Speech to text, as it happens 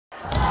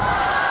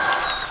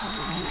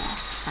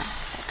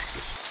Sexy.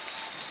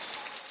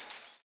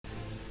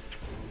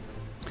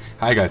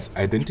 Hi guys,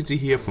 Identity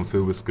here from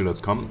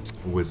philwithskill.com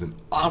with an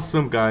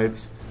awesome guide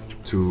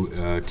to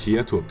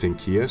Kiya, to obtain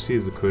Kiya. She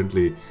is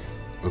currently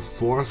a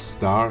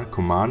 4-star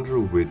commander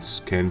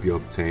which can be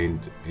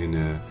obtained in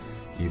a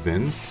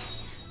event.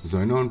 So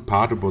I know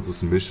part about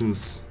these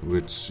missions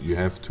which you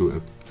have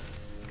to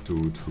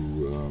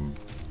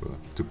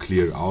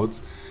clear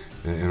out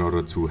in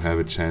order to have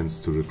a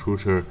chance to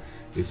recruit her,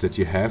 is that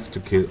you have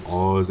to kill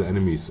all the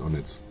enemies on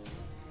it.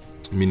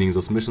 Meaning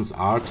those missions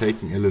are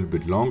taking a little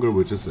bit longer,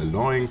 which is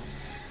annoying.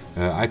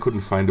 I couldn't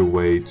find a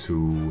way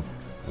to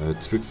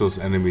trick those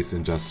enemies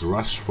and just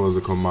rush for the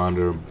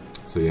commander,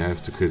 so you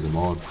have to kill them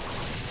all.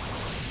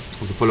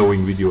 The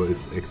following video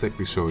is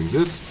exactly showing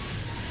this,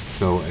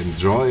 so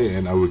enjoy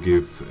and I will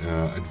give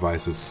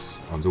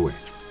advices on the way.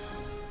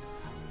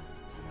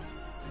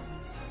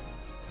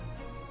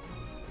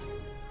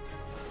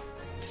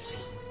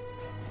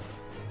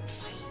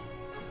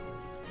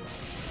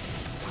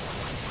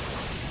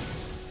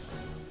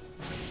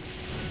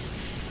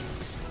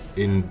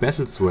 In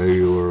battles where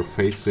you're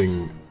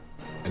facing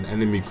an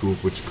enemy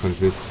group which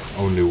consists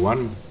only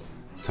one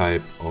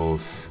type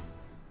of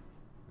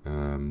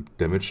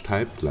damage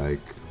type,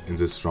 like in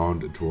this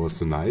round it was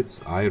the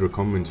knights, I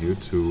recommend you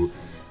to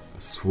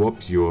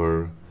swap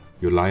your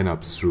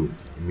lineup through.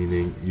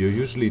 Meaning you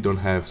usually don't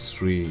have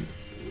the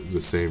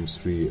same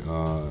three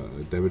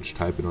damage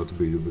type in order to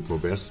be a little bit more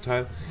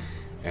versatile.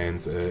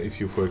 And if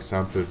you, for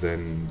example,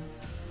 then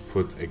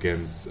put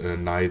against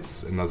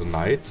knights another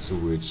knight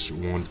which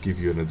won't give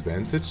you an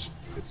advantage,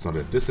 it's not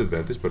a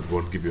disadvantage but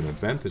won't give you an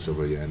advantage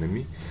over your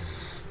enemy,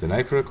 then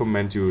I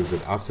recommend you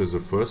that after the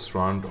first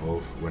round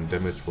of when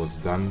damage was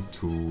done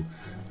to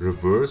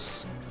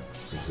reverse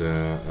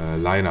the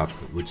lineup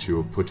which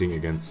you're putting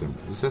against them.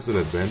 This has an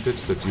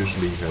advantage that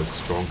usually you have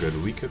stronger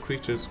and weaker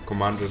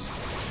commanders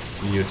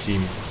in your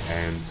team,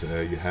 and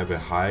you have a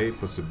high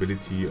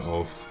possibility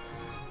of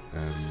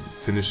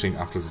finishing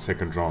after the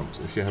second round.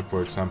 If you have,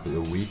 for example,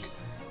 a weak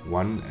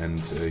one and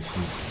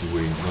he's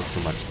doing not so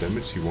much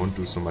damage, he won't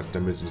do so much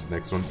damage in the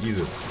next round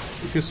either.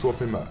 If you swap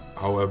him,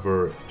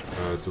 however,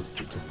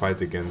 to fight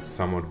against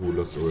someone who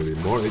lost already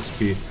more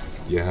HP,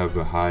 you have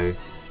a high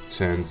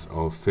chance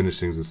of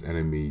finishing this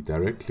enemy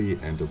directly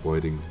and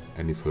avoiding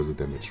any further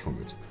damage from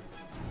it.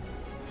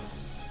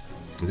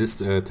 This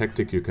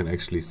tactic you can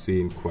actually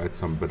see in quite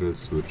some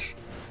battles which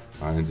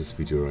are in this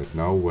video right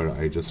now, where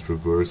I just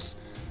reverse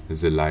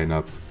the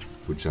lineup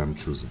which I'm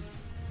choosing.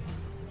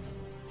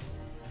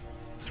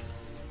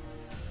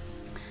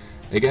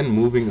 Again,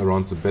 moving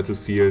around the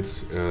battlefield,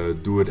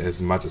 do it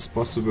as much as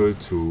possible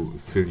to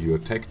fill your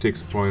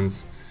tactics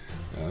points.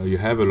 You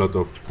have a lot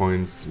of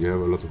points, you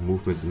have a lot of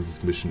movements in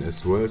this mission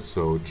as well,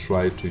 so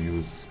try to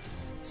use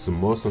the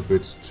most of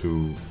it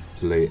to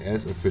play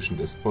as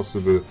efficient as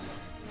possible,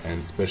 and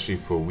especially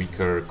for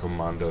weaker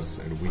commanders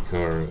and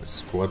weaker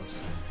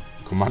squads,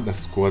 commander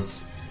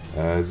squads,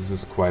 this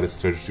is quite a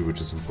strategy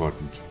which is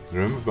important.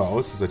 Remember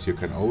also that you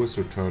can always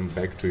return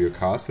back to your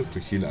castle to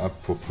heal up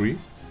for free.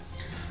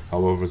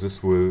 However,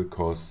 this will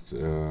cost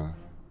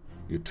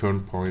your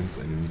turn points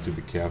and you need to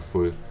be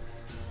careful,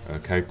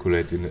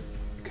 calculate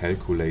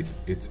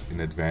it in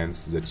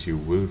advance that you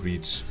will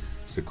reach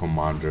the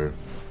commander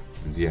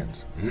in the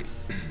end.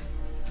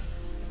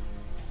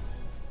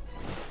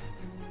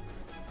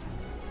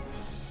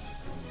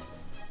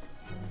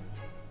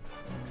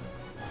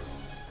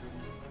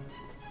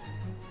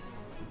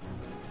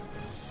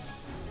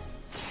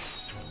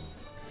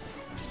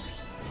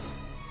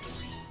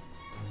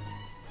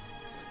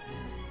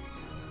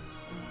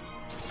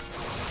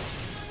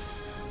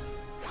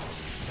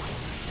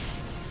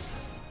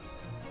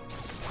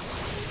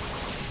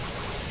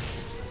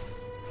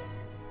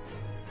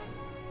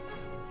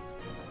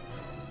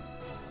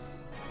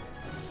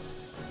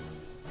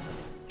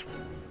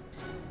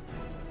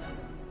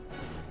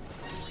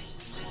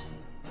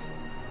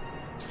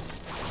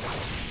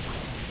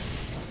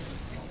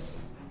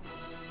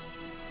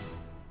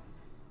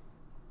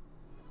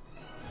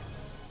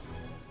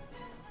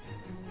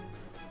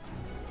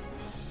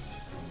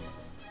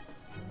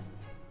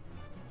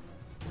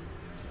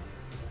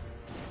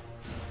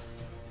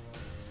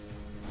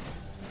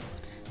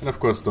 And of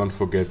course, don't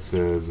forget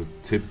the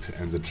tip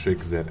and the trick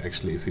that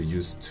actually if you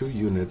use two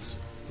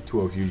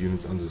of your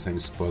units on the same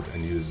spot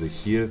and use a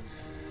heal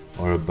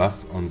or a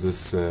buff on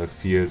this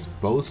field,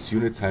 both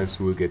unit types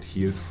will get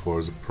healed for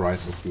the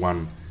price of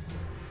one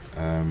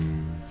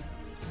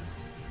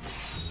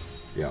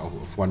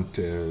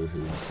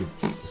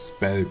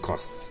spell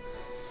costs.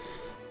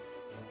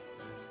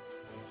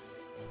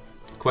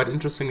 Quite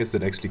interesting is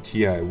that actually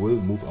Kiya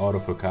will move out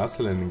of her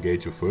castle and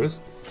engage you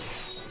first.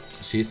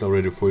 She's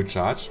already full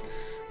charged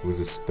with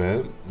a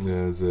spell.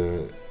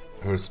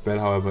 Her spell,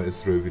 however,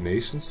 is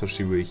Rejuvenation, so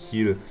she will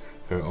heal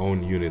her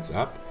own units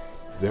up.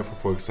 Therefore,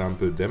 for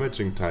example,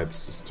 damaging types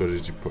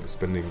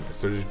spending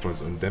strategy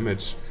points on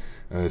damage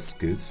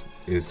skills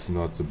is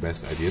not the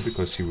best idea,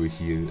 because she will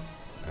heal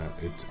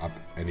it up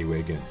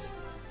anyway against.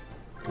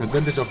 The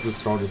advantage of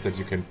this round is that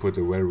you can put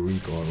a very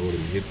weak or already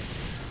hit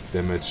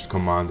damaged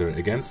commander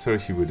against her,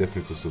 he will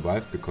definitely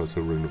survive because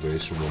her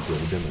renovation won't do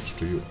any damage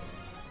to you.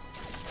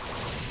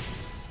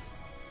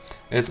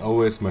 As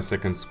always, my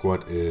second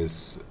squad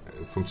is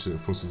the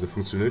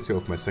functionality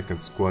of my second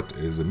squad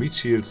is a meat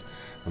shield.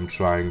 I'm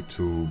trying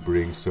to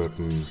bring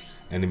certain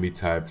enemy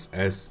types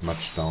as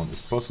much down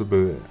as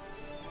possible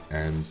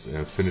and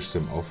finish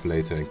them off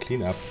later and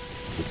clean up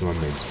with my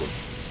main squad.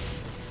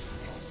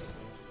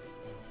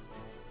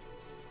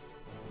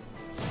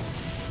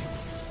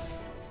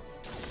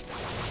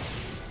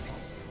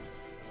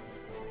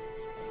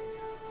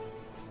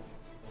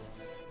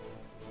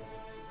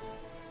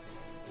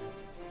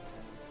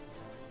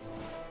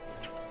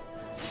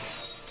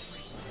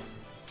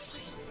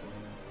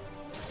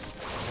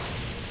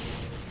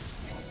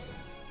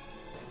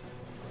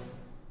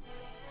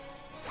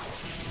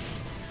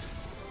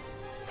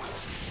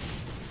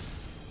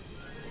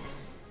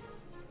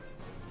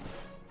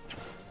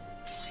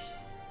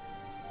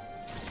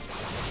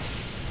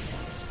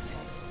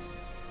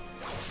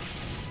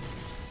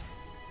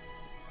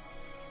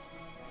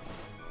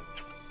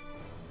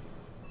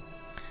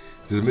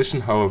 This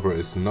mission, however,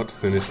 is not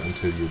finished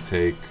until you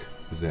take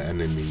the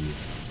enemy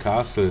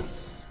castle,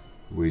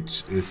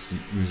 which is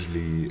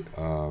usually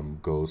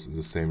goes in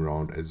the same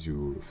round as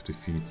you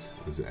defeat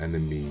the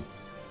enemy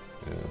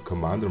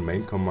commander,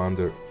 main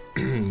commander.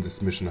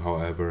 This mission,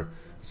 however,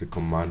 the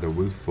commander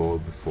will fall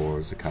before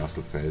the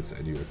castle falls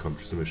and you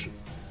accomplish the mission.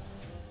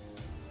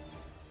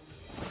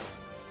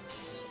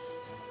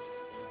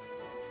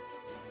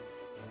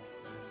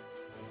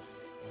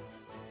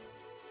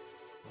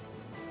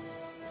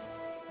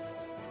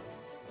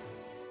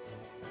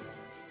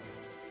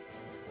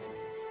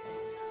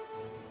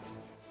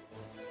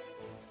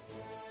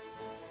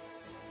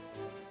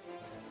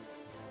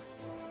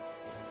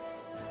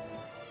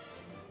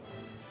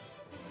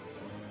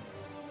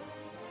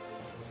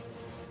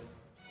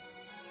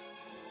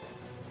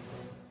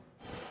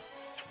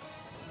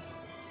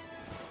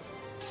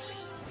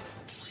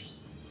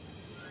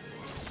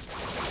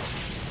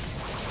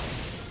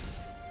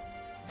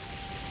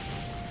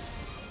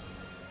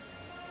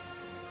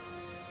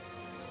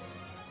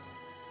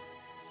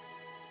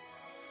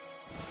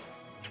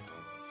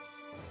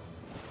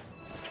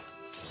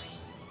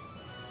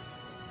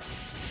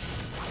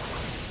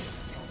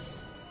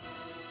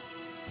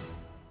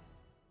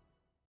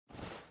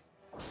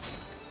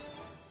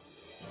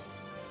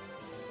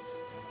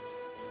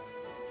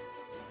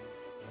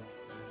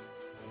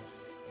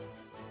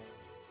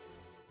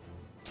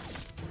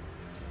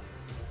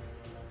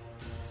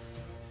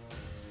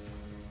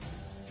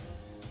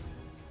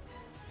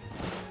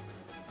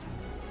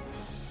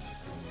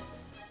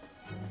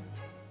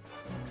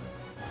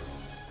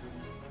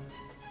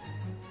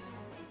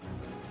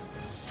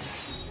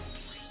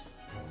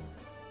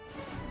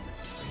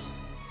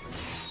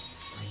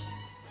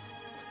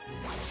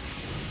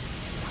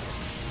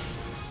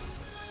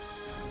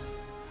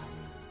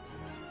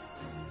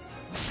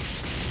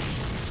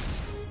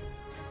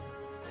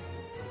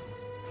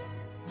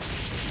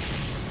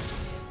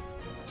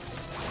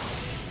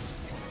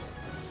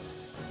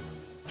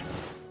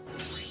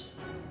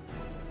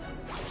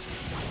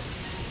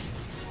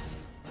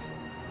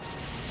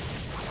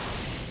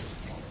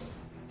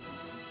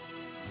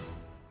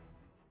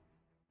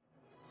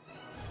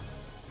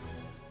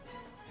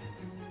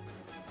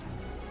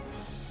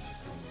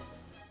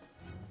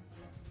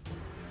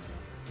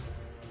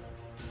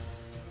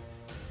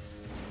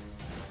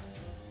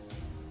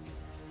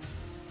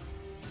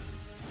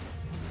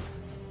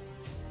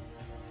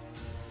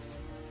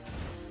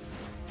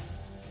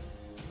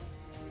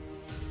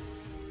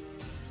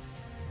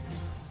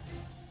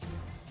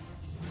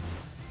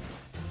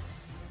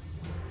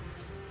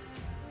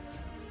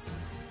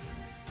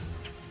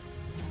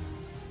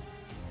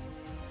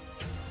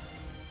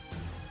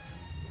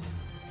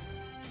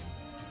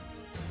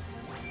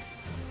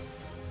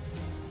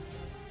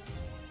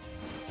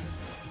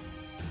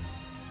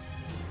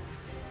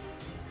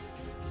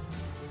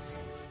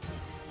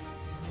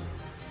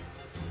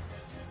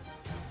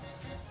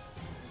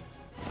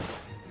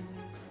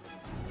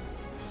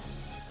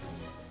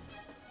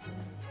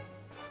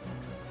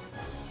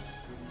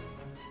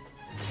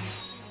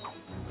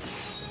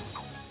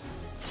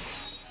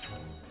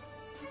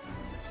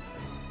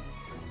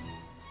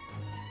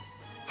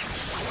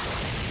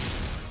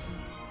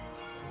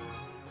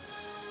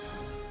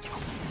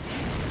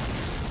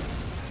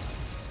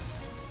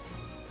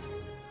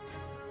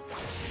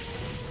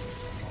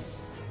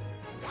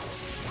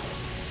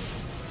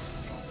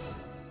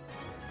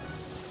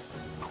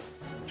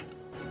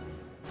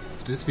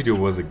 This video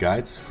was a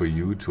guide for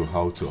you to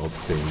how to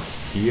obtain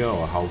Kiya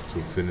or how to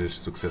finish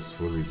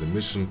successfully the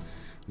mission,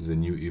 the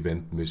new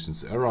event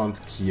missions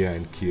around Kiya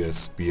and Kiya's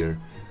spear.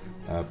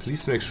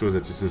 Please make sure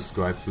that you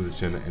subscribe to the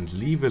channel and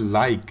leave a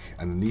like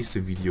underneath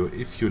the video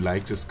if you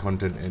like this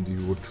content and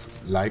you would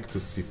like to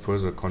see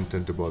further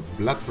content about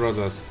Blood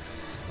Brothers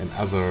and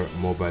other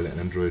mobile and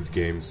Android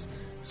games,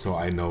 so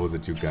I know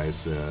that you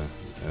guys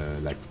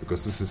like it,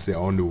 because this is the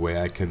only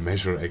way I can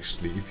measure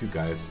actually if you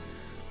guys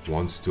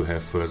want to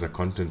have further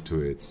content to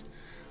it.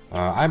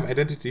 I'm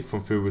Identity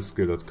from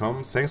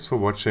fearwithskill.com. Thanks for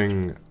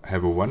watching,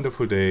 have a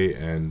wonderful day,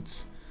 and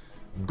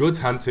good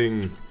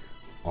hunting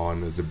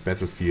on the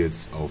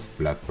battlefields of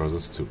Blood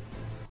Brothers 2.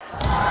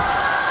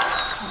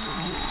 Because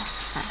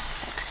winners are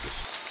sexy.